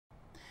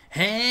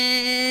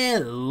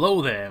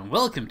Hello there, and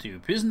welcome to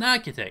Prison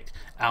Architect,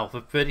 Alpha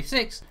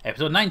 36,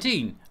 Episode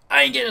 19,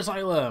 Irongate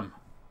Asylum!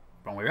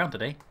 Wrong way around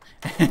today.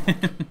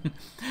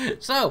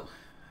 So,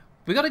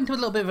 we got into a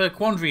little bit of a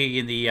quandary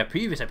in the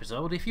previous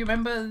episode, if you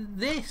remember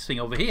this thing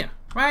over here.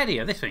 Right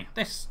here, this thing.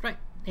 This, right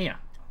here.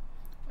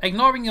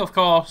 Ignoring, of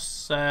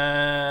course,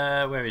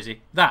 where is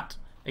he? That.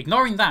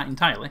 Ignoring that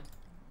entirely.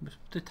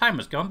 The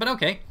timer's gone, but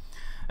okay.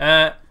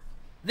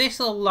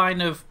 This little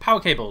line of power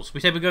cables, we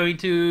said we're going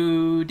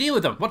to deal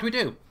with them. What do we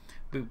do?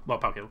 Well,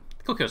 power cable.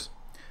 Cookers.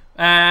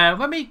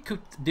 When we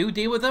do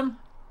deal with them,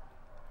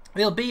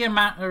 it'll be a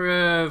matter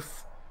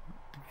of...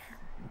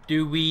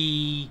 Do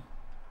we...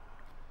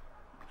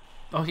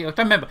 Oh, yeah, I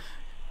can't remember.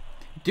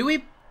 Do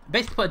we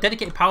basically put a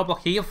dedicated power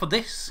block here for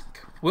this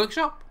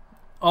workshop?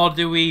 Or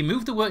do we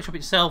move the workshop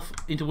itself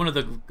into one of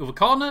the other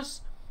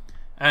corners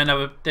and have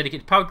a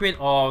dedicated power grid,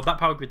 or that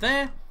power grid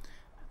there?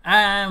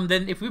 And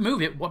then if we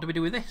move it, what do we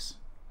do with this?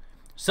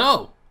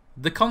 So,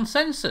 the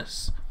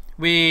consensus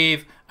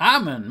with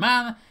Armin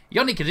Mann,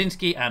 Yoni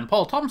Kaczynski and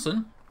Paul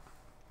Thompson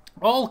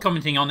all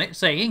commenting on it,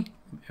 saying,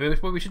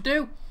 here's what we should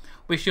do.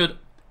 We should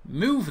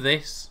move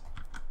this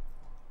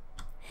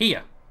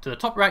here to the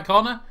top right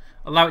corner,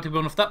 allow it to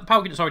run off that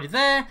power grid that's already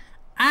there,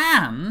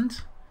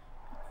 and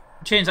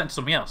change that into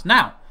something else.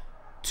 Now,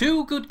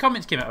 two good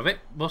comments came out of it.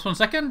 Just 1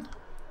 second.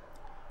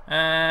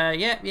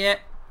 Yep,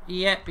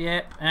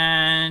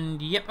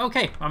 and yep,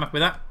 okay, I'm happy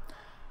with that.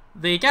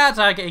 The guards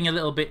are getting a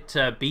little bit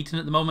beaten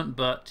at the moment,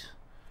 but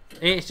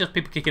it's just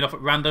people kicking off at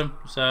random,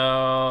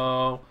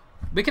 so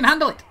we can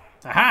handle it.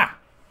 Aha!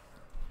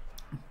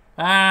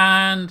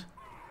 And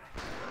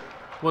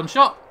one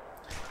shot,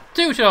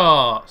 two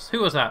shots. Who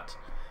was that?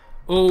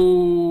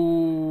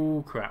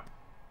 Oh crap!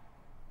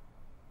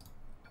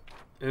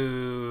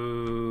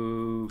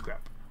 Oh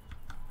crap!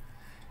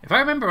 If I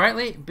remember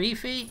rightly,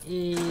 Beefy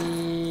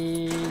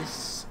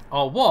is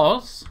or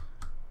was,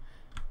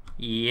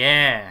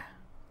 yeah.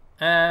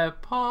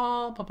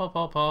 Paul.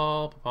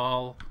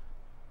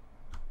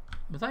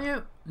 Was that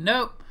you?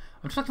 Nope.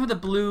 I'm just looking for the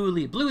blue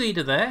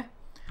leader there.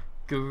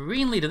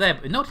 Green leader there.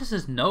 But notice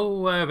there's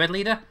no red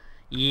leader.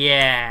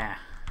 Yeah.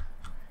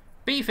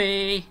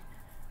 Beefy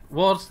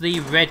was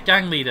the red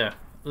gang leader.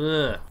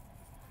 Ugh.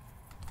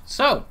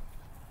 So,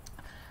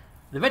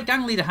 the red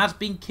gang leader has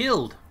been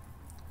killed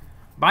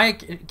by a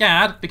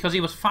guard because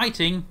he was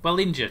fighting while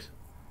injured.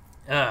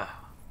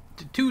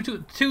 Two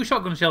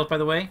shotgun shells, by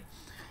the way.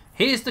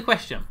 Here's the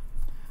question.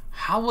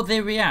 How will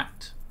they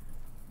react?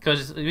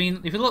 Because, I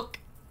mean, if you look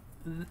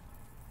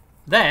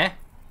there,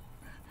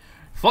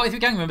 43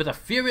 gang members are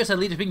furious their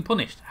leader's being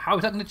punished. How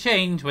is that going to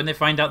change when they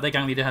find out their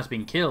gang leader has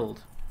been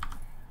killed?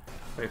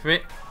 Wait for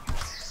it.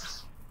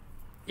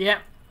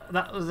 Yep,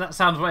 that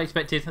sounds what I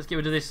expected. Let's get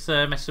rid of this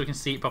mess so we can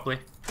see it properly.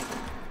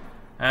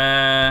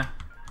 Gang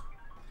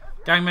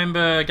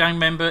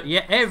member.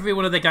 Yeah, every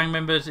one of their gang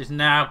members is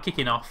now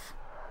kicking off.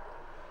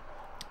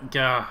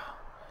 Gah.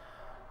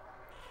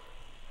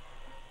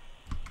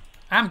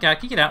 Amgad, can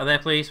you get out of there,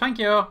 please? Thank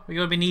you. We're going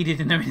to be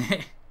needed in a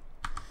minute.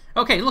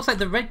 Okay, it looks like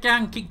the red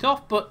gang kicked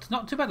off, but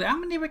not too bad. How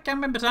many red gang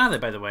members are there,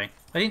 by the way?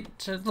 I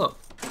didn't look.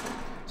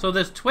 So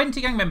there's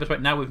 20 gang members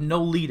right now with no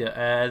leader.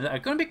 That are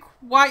going to be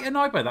quite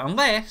annoyed by that,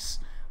 unless...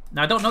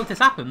 Now, I don't know if this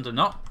happens or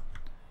not.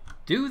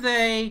 Do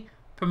they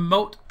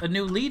promote a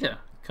new leader?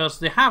 Because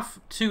they have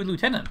 2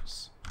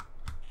 lieutenants.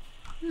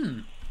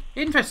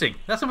 Interesting.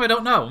 That's something I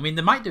don't know. I mean,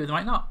 they might do, they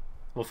might not.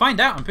 We'll find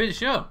out, I'm pretty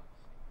sure.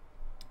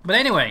 But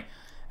anyway...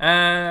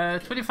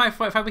 25,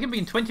 45, we can be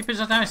in 20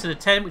 prisoners now instead of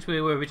 10, which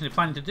we were originally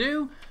planning to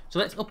do. So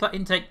let's up that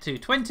intake to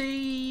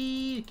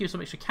 20, give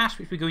some extra cash,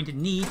 which we're going to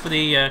need for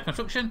the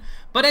construction.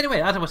 But anyway,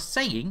 as I was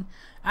saying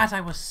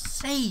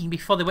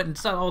before they went and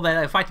started all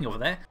their fighting over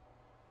there,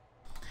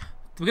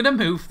 we're going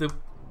to move the...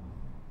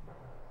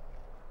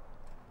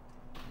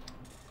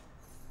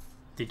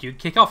 Did you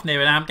kick off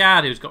near an armed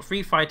guard who's got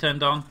free fire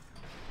turned on?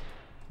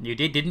 You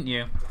did, didn't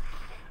you?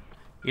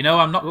 You know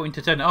I'm not going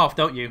to turn it off,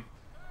 don't you?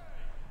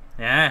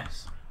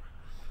 Yes.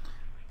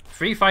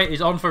 Free fight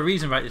is on for a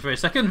reason right this very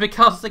second,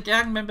 because the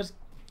gang members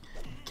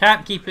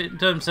can't keep it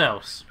to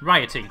themselves.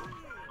 Rioting.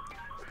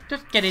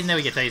 Just get in there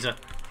with your taser.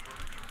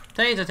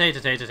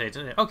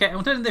 Taser. Okay,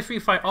 I'm turning the free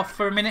fight off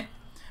for a minute,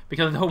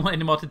 because I don't want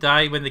any more to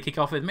die when they kick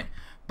off with me.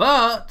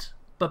 But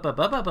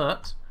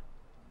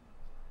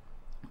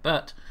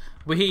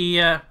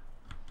we,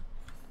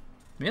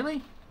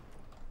 really?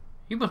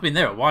 You must have been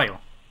there a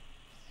while.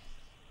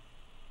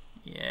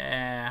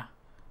 Yeah.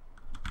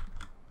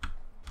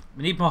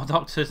 We need more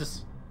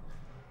doctors.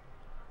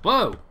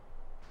 Whoa!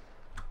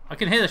 I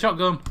can hear the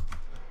shotgun.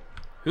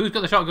 Who's got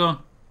the shotgun?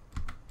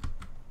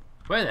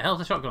 Where the hell's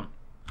the shotgun?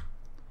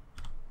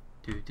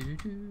 You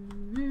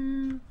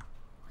can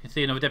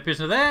see another dead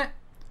prisoner there.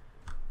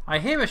 I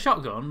hear a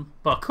shotgun,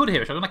 but I could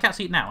hear a shotgun. I can't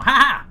see it now. Ha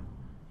ha!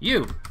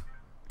 You!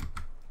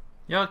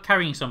 You're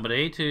carrying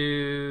somebody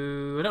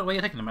to... I don't know where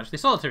you're taking them actually.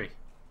 Solitary.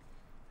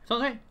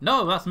 Solitary?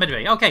 No, that's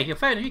Medway. Okay, you're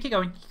fair enough. You keep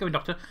going,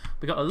 Doctor.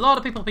 We've got a lot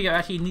of people who are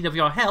actually in need of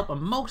your help,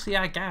 and mostly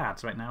our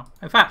guards right now.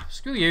 In fact,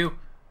 screw you.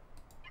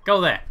 Go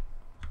there.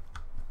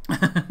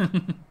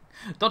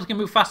 Doctor can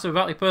move faster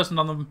without a person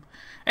on them.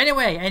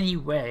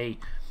 Anyway.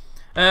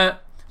 So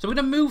we're going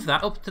to move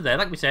that up to there,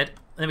 like we said, and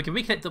then we can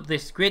reconnect up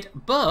this grid.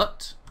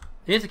 But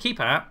here's the key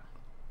part.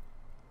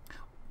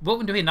 What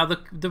we're doing now,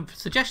 the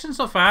suggestions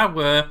so far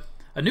were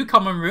a new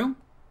common room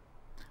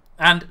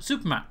and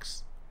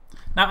Supermax.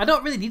 Now, I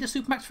don't really need a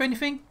Supermax for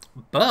anything,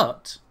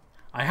 but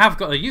I have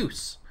got a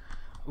use.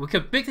 We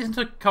could make this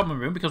into a common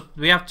room because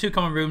we have 2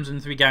 common rooms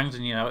and 3 gangs,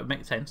 and you know, it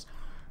makes sense.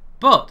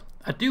 But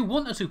I do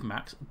want a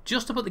Supermax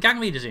just to put the gang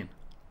leaders in,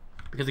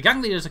 because the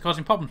gang leaders are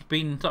causing problems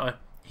being sort of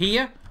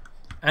here,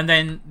 and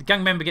then the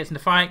gang member gets in the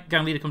fight,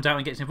 gang leader comes out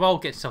and gets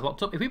involved, gets himself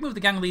locked up. If we move the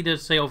gang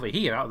leaders, say, over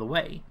here, out of the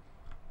way.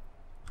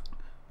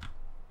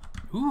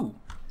 Ooh.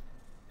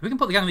 If we can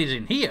put the gang leaders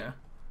in here,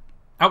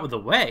 out of the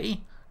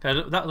way,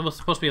 because that was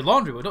supposed to be a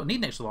laundry. We don't need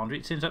an extra laundry.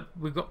 It seems that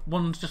we've got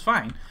one's just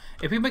fine.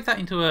 If we make that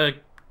into a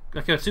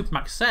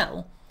Supermax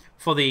cell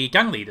for the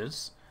gang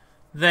leaders,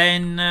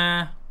 then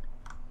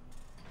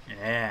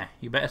yeah,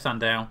 you better stand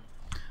down.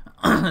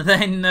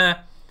 Then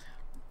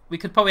we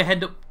could probably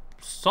end up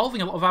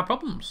solving a lot of our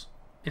problems.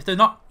 If they're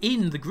not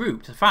in the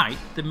group to fight,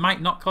 they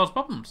might not cause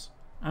problems.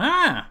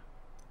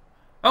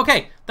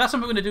 Okay, that's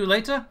something we're going to do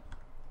later.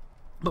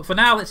 But for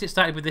now, let's get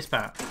started with this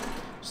part.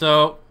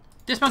 So,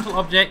 dismantle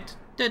object.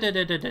 There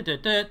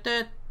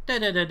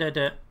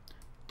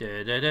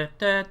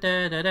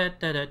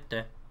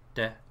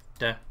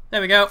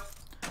we go.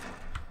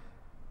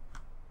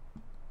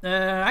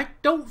 I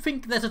don't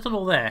think there's a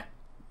tunnel there.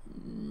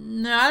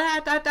 No, I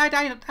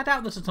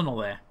doubt there's a tunnel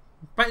there.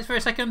 Right, for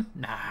a second.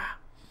 Nah.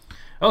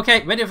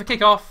 Okay, ready for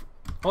kickoff.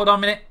 Hold on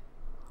a minute.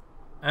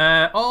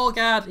 All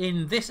guard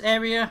in this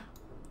area.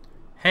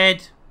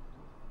 Head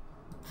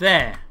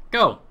there.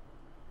 Go.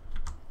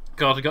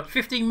 God, we've got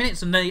 15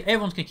 minutes and then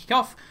everyone's going to kick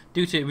off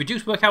due to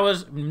reduced work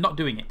hours. I'm not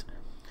doing it.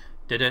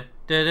 It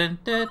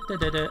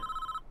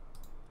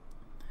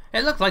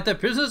looks like the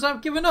prisoners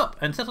have given up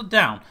and settled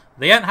down.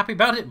 They aren't happy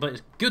about it, but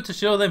it's good to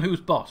show them who's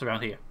boss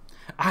around here.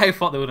 I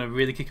thought they were going to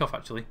really kick off,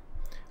 actually.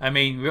 I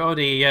mean, we're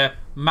already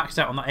maxed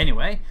out on that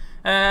anyway.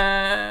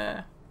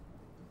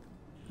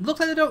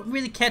 Looks like they don't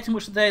really care too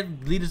much that their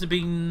leaders have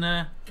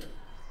been...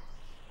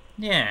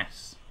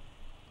 yes.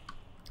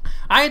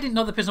 I didn't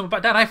know the prisoner would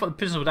back down. I thought the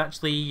prisoner would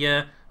actually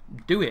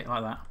do it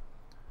like that.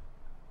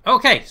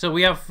 Okay, so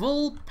we have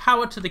full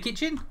power to the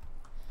kitchen.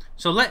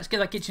 So let's get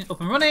that kitchen up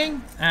and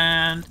running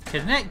and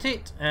connect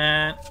it.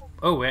 And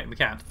oh wait, we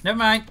can't. Never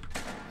mind.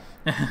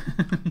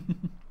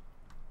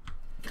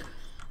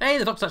 Hey,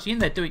 the doctor's actually in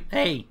there doing.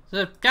 Hey,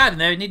 there's a guard in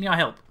there needing your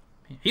help.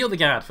 Heal the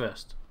guard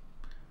first.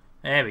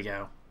 There we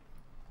go.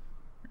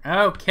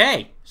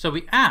 Okay, so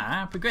we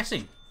are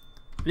progressing.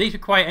 These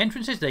require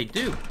entrances. They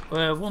do.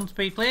 1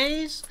 speed,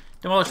 please.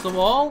 Demolish the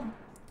wall.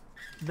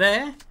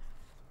 There.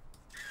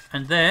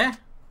 And there.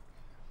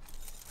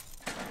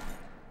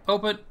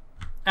 Open.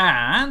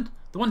 And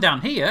the one down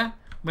here,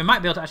 we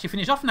might be able to actually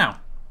finish off now.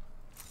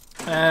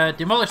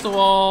 Demolish the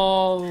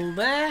wall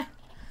there.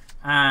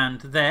 And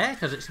there,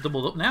 because it's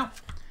doubled up now.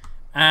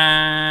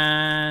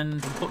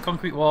 And put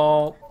concrete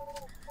wall.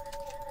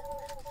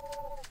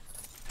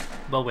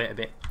 We'll wait a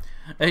bit.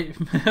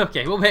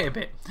 Okay, we'll wait a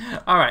bit.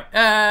 Alright.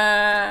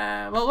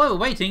 Well, while we're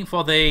waiting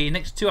for the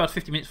next 2 hours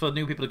 50 minutes for the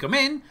new people to come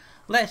in,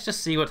 let's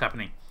just see what's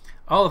happening.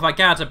 All of our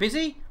guards are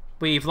busy.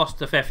 We've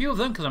lost a fair few of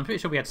them because I'm pretty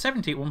sure we had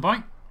 70 at one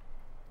point.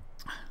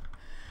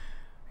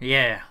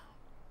 Yeah.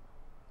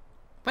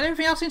 But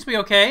everything else seems to be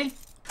okay.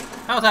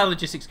 How's our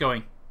logistics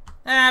going?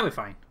 We're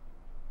fine.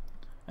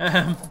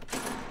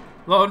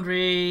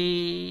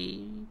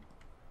 Laundry.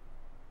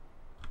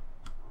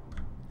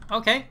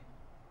 Okay.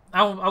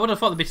 I would have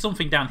thought there'd be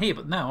something down here,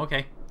 but no,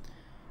 okay.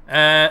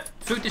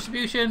 Food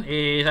distribution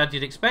is as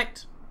you'd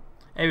expect.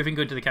 Everything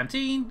going to the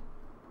canteen.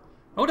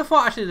 I would have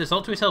thought actually the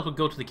saltwater cells would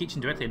go to the kitchen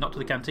directly and not to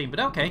the canteen,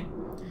 but okay.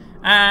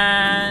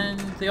 And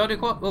the audio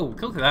quad. Oh,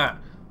 look at that.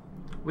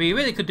 We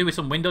really could do with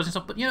some windows and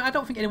stuff, but you know, I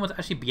don't think anyone's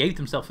actually behaved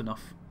themselves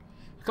enough.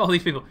 Look at all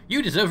these people.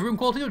 You deserve room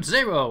quality of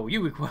 0.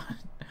 You require.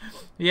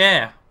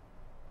 Yeah.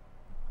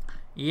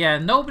 Yeah,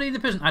 nobody in the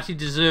prison actually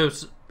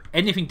deserves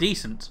anything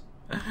decent.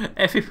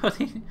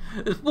 Everybody.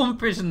 There's one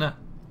prisoner.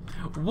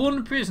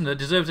 One prisoner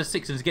deserves a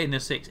 6 and is getting a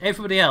 6.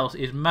 Everybody else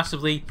is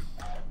massively.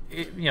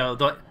 You know,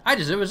 like, I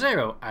deserve a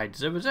 0. I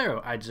deserve a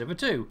 0. I deserve a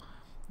 2.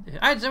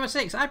 I deserve a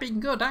 6. I'm being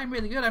good. I'm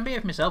really good. I'm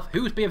behaving myself.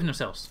 Who's behaving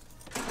themselves?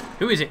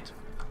 Who is it?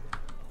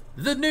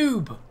 The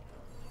noob.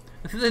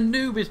 The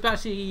noob is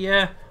actually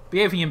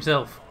behaving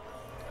himself.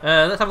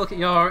 Let's have a look at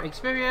your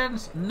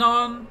experience.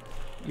 None.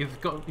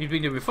 You've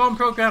been doing reform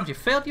programs. You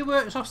failed your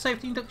workshop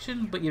safety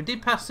induction, but you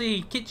did pass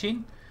the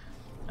kitchen.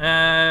 You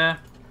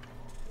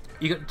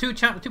got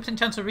 2%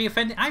 chance of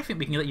reoffending. I think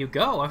we can let you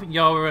go. I think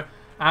you're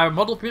our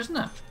model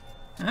prisoner.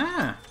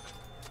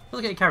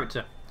 Look at your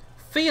character.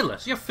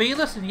 Fearless. You're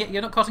fearless, and yet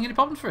you're not causing any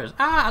problems for us.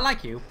 I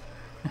like you.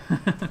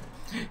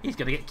 He's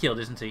gonna get killed,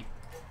 isn't he?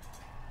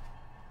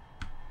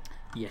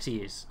 Yes, he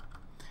is.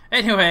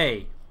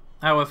 Anyway,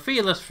 our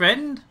fearless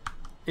friend,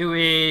 who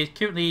is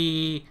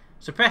currently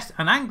suppressed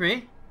and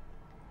angry,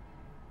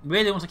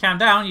 really wants to calm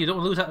down. You don't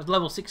want to lose that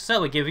level 6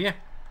 cell we give you.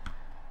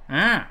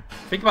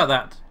 Think about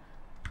that.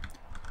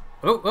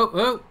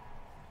 Oh.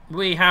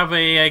 We have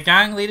a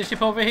gang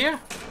leadership over here.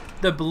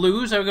 The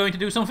Blues are going to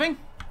do something.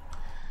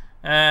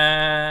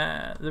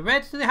 The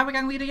Reds, do they have a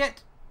gang leader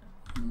yet?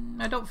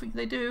 I don't think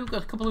they do.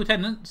 Got a couple of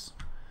lieutenants.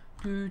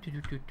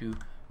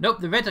 Nope,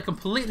 the Reds are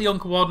completely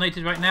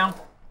uncoordinated right now.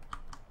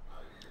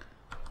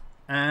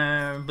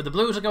 But the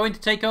Blues are going to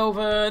take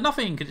over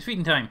nothing because it's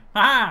feeding time.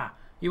 Haha!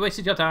 You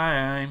wasted your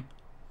time.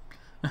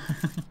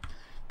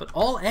 But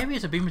all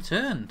areas have been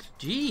returned.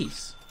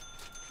 Jeez.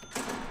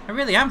 I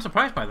really am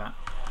surprised by that.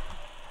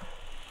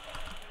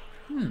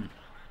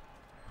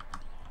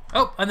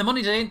 Oh, and the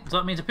money's in, so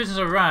that means the prisoners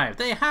have arrived.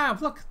 They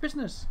have! Look,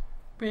 prisoners!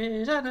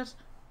 Prisoners!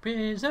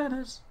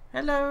 Prisoners!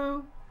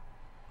 Hello!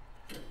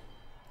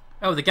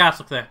 Oh, the guards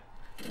up there.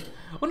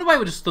 I wonder why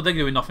we just stood there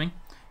doing nothing.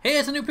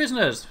 Here's the new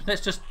prisoners!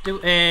 Let's just do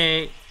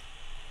a...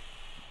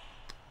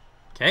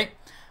 Okay.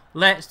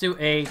 Let's do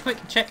a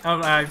quick check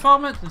on our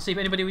informant and see if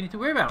anybody we need to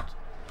worry about.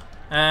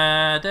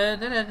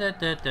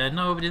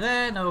 Nobody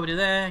there, nobody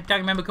there.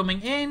 Gang member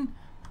coming in.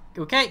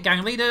 Okay,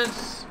 gang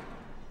leaders.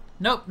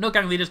 Nope, no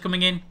gang leaders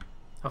coming in.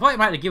 I thought it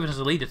might have given us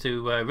a leader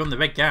to run the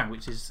Red Gang,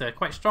 which is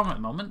quite strong at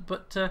the moment,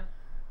 but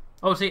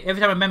obviously every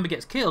time a member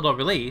gets killed or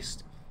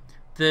released,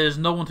 there's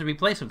no one to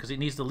replace them because it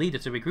needs the leader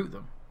to recruit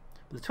them.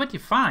 But the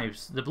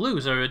 25s, the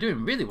Blues, are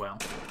doing really well.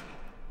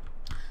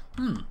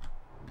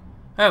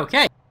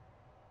 Okay.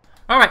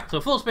 Alright,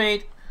 so full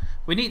speed.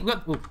 We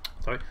got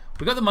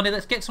the money.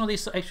 Let's get some of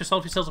these extra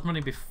solitary cells up and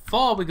running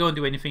before we go and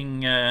do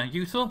anything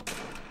useful.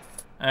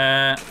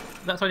 That's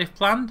what they've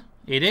planned.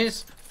 It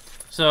is.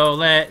 So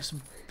let's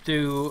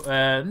do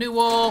new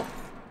wall.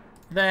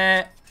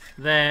 There.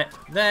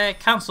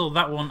 Cancel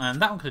that one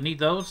and that one because I need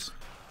those.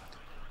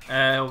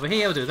 Over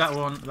here we'll do that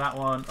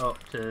one,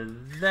 up to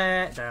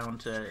there, down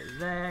to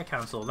there.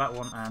 Cancel that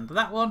one and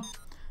that one.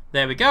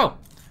 There we go.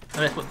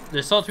 And let's put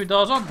the solitary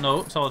doors on.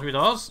 No, solitary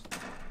doors.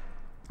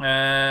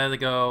 They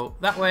go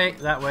that way,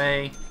 that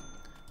way,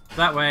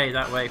 that way,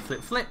 that way,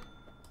 flip,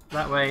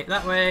 that way,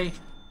 that way,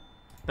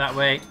 that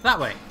way, that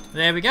way.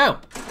 There we go.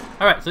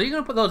 Alright, so you're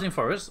going to put those in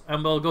for us,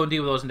 and we'll go and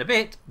deal with those in a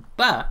bit,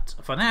 but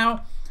for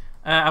now,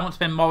 I want to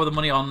spend more of the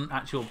money on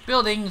actual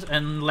buildings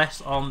and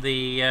less on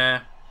the,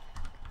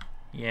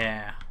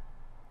 yeah.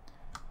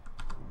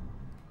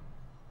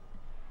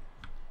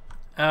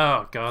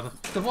 Oh god,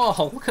 the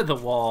wall, look at the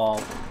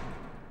wall.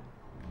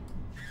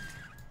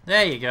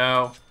 There you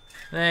go.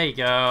 There you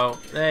go.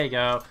 There you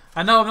go.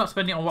 I know I'm not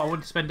spending it on what I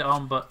want to spend it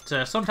on, but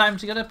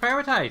sometimes you gotta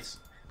prioritize.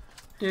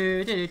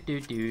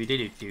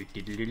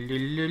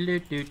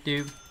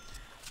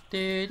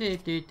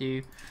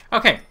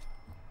 Okay.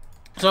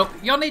 So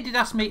Yoni did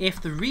ask me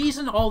if the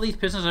reason all these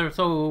prisoners are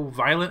so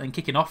violent and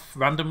kicking off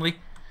randomly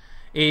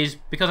is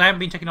because I haven't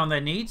been checking on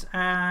their needs,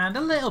 and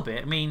a little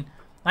bit. I mean,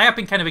 I have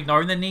been kind of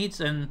ignoring their needs,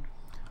 and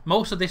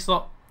most of this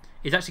lot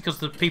is actually because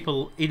the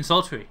people in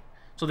solitary,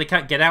 so they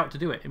can't get out to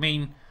do it. I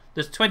mean,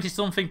 there's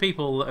 20-something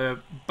people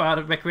bad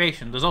at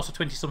recreation. There's also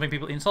 20-something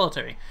people in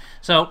solitary.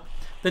 So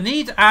the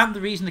needs aren't the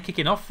reason they're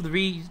kicking off.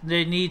 The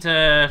needs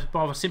are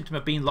more of a symptom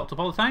of being locked up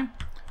all the time.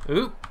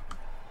 Ooh,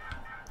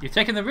 you've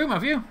taken the room,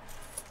 have you?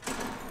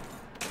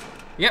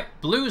 Yep,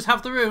 Blues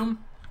have the room.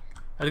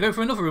 Are they going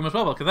for another room as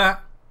well? Look at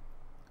that.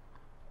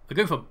 They're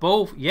going for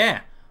both.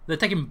 Yeah, they're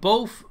taking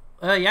both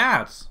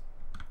yards.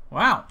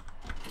 Wow.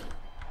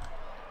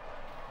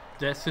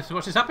 Let's just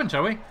watch this happen,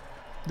 shall we?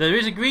 There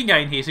is a green guy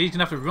in here, so he's going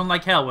to have to run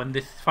like hell when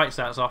this fight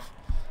starts off.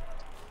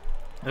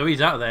 Oh,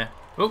 he's out of there.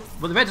 Oh,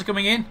 but the Reds are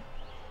coming in.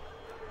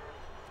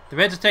 The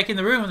Reds are taking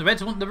the room, and the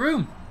Reds want the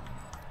room.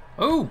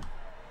 Oh,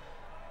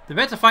 the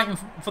Reds are fighting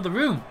for the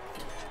room.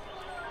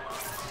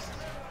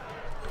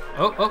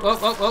 Oh.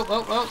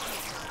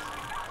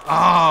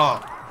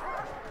 Oh.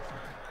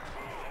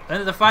 When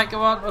did the fight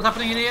go on? What's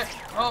happening in here?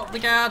 Oh, the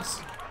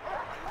guards.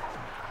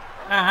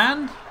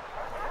 And...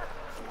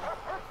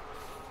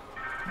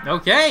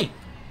 okay.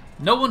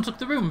 No one took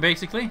the room,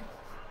 basically.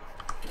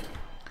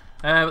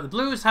 But the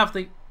Blues have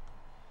the...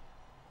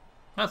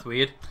 that's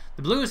weird.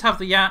 The Blues have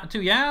the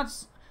 2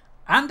 yards.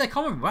 And they're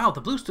coming... wow,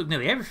 the Blues took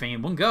nearly everything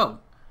in one go.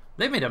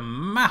 They made a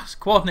mass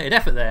coordinated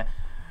effort there.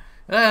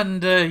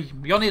 And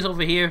Yoni's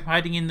over here,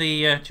 hiding in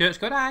the church,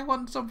 going, I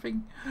want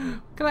something.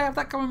 Can I have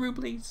that common room,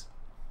 please?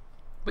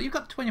 But you've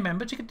got 20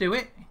 members, you can do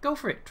it. Go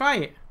for it, try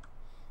it.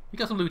 You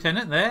got some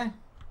lieutenant there.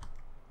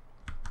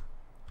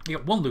 You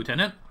got 1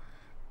 lieutenant.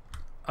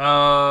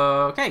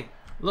 Okay,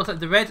 looks like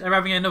the Reds are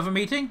having another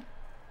meeting.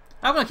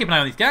 I'm going to keep an eye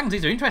on these gangs,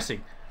 these are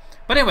interesting.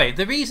 But anyway,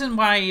 the reason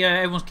why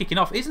everyone's kicking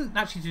off isn't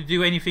actually to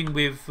do anything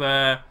with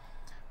the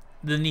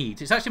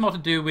needs. It's actually more to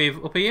do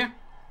with up here.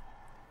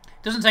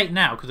 It doesn't say it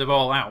now because they're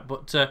all out,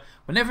 but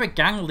whenever a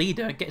gang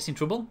leader gets in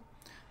trouble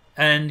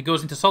and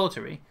goes into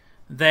solitary,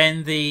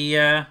 then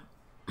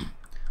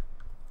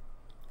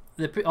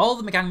all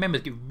the gang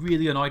members get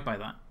really annoyed by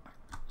that.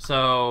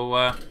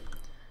 So,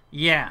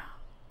 yeah,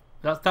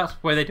 that's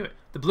where they do it.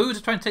 The Blues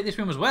are trying to take this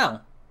room as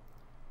well.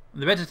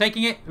 And the Reds are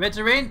taking it. The Reds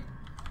are in.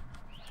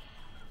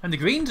 And the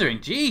Greens are in.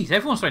 Jeez,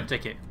 everyone's trying to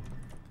take it.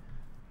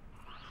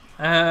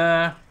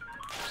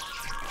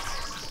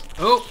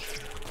 Oh,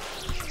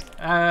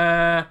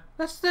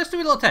 Let's do a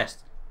little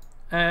test.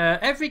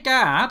 Every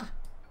guard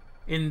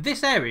in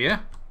this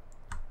area,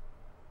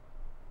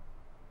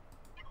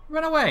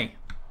 run away.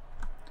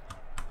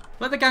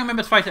 Let the gang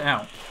members fight it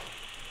out.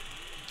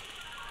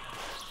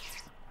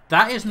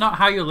 That is not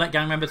how you let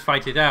gang members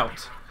fight it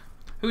out.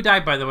 Who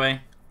died, by the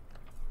way?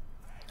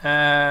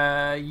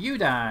 You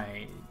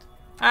died.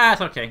 Ah,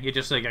 it's okay. You're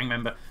just a gang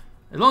member.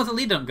 As long as the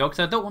leader don't go, because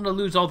I don't want to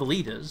lose all the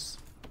leaders.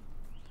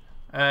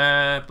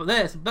 But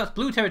that's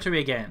blue territory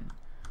again.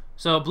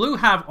 So blue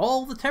have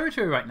all the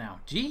territory right now.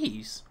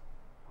 Jeez.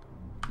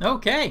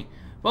 Okay.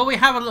 Well, we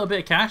have a little bit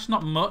of cash.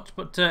 Not much,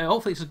 but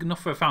hopefully it's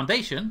enough for a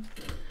foundation.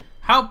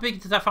 How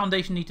big does that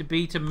foundation need to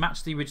be to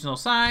match the original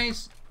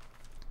size?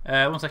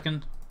 1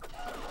 second.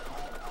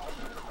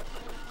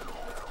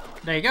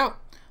 There you go.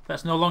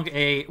 That's no longer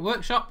a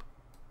workshop.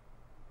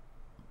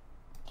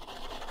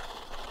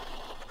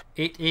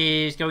 It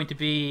is going to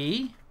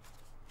be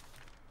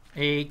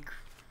a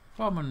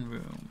common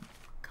room.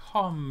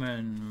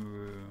 Common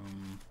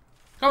room.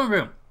 Common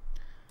room.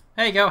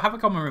 There you go. Have a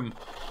common room.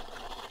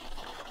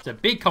 It's a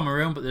big common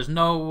room, but there's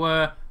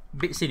no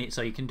bits in it,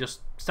 so you can just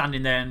stand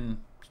in there and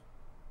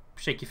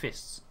shake your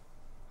fists.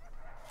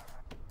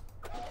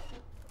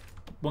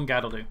 One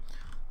guard will do.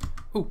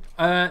 Ooh,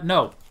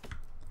 no.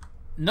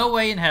 No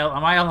way in hell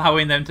am I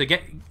allowing them to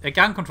get a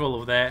gang control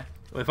over there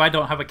if I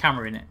don't have a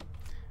camera in it.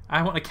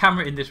 I want a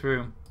camera in this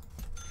room.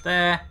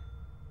 There.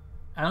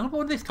 And I'm going to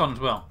put this con as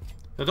well.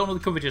 I don't know what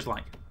the coverage is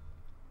like.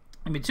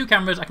 I mean, 2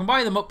 cameras. I can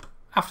wire them up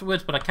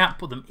afterwards, but I can't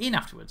put them in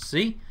afterwards.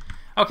 See?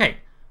 Okay.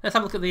 Let's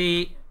have a look at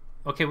the...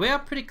 Okay, we are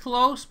pretty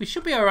close. We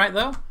should be alright,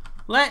 though.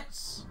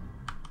 Let's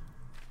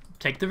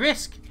take the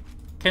risk.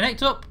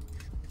 Connect up.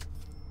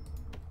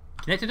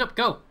 Connected up.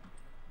 Go.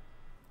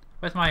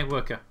 Where's my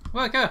worker?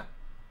 Worker!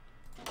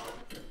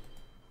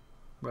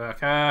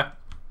 Worker.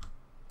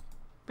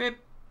 Beep,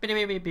 beep,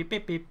 beep, beep, beep,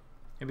 beep, beep.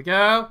 Here we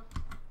go.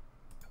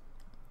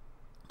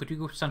 Could you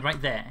go stand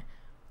right there?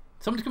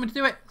 Somebody's coming to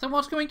do it.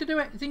 Someone's going to do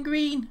it. It's in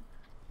green.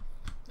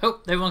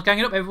 Oh, everyone's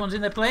ganging up. Everyone's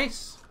in their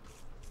place.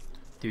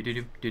 Come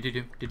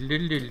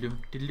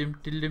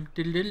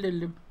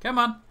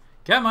on.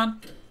 Come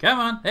on. Come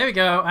on. There we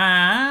go.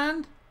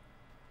 And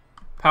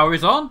power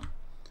is on.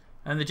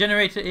 And the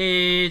generator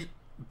is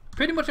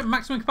pretty much at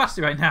maximum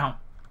capacity right now.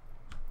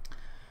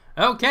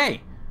 Okay.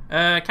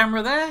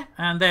 Camera there,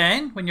 and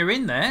then when you're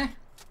in there,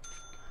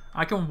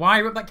 I can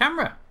wire up that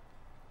camera.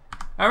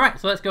 Alright,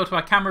 so let's go to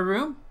our camera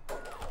room.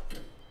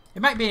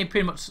 It might be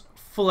pretty much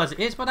full as it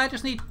is, but I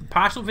just need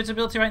partial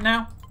visibility right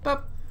now.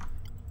 Boop,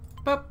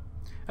 boop.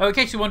 Oh, in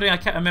case you're wondering, I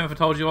can't remember if I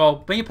told you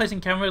all, when you're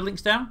placing camera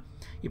links down,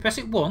 you press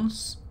it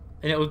once,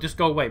 and it will just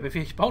go away. But if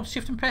you hold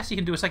shift and press, you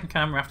can do a second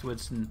camera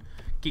afterwards and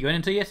keep going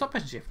until you stop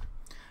pressing shift.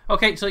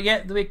 Okay, so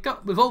yeah,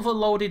 we've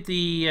overloaded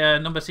the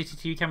number of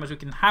CCTV cameras we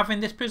can have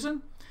in this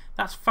prison.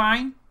 That's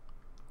fine.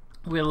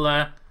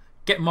 We'll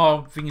get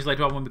more things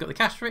later on when we've got the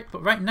cash for it.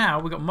 But right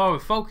now, we've got more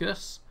of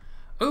focus.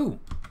 Ooh.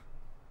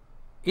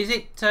 Is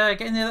it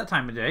getting there that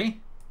time of day?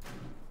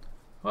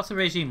 What's the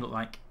regime look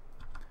like?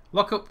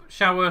 Lock up,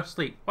 shower,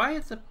 sleep. Why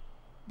is the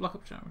lock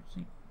up, shower,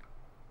 sleep?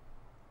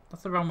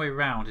 That's the wrong way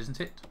round, isn't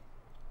it?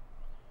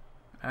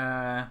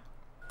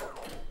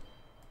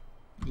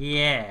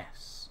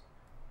 Yes.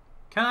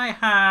 Can I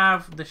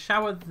have the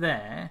shower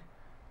there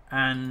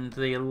and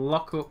the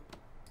lock up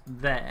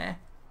there?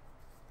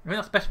 I think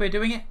that's the best way of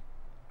doing it.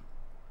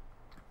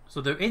 So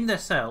they're in their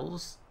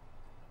cells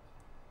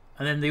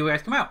and then the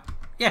guys come out.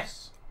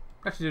 Yes.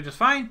 Actually do just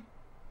fine.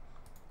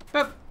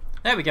 Boop.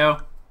 There we go.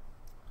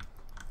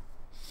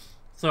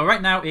 So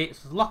right now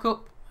it's lock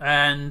up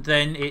and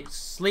then it's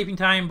sleeping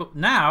time, but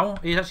now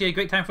is actually a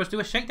great time for us to do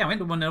a shakedown. We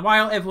haven't done one in a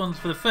while. Everyone's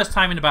for the first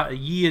time in about a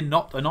year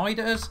not annoyed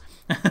at us.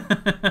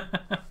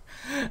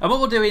 And what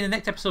we'll do in the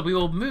next episode, we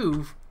will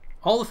move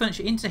all the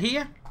furniture into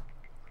here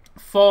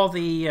for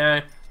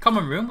the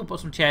common room. We'll put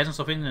some chairs and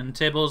stuff in and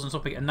tables and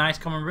stuff, make it a nice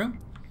common room.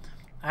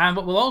 And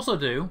what we'll also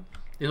do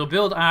is we'll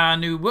build our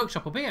new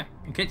workshop up here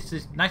and connect it to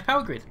this nice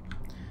power grid.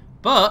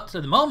 But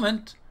at the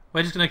moment,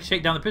 we're just going to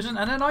shake down the prison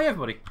and annoy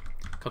everybody.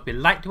 Because we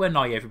like to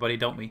annoy everybody,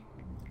 don't we?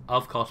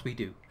 Of course we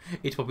do.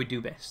 It's what we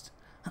do best.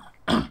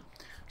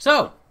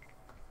 So,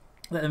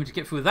 let them just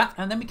get through that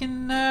and then we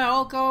can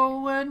all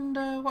go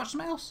and watch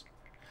something else.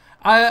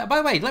 By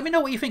the way, let me know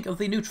what you think of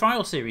the new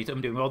trial series that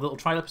I'm doing, all the little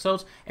trial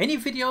episodes. Any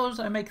videos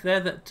I make there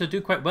that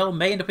do quite well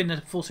may end up in a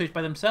full series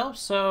by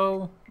themselves.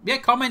 So, yeah,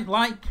 comment,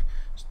 like,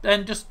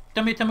 and just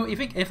tell me what you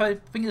think. If I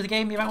think there's a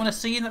game you might want to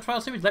see in that trial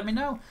series, let me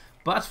know.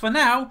 But as for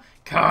now,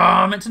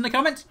 comment in the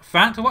comments.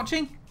 Thanks for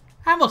watching,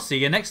 and we'll see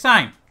you next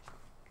time.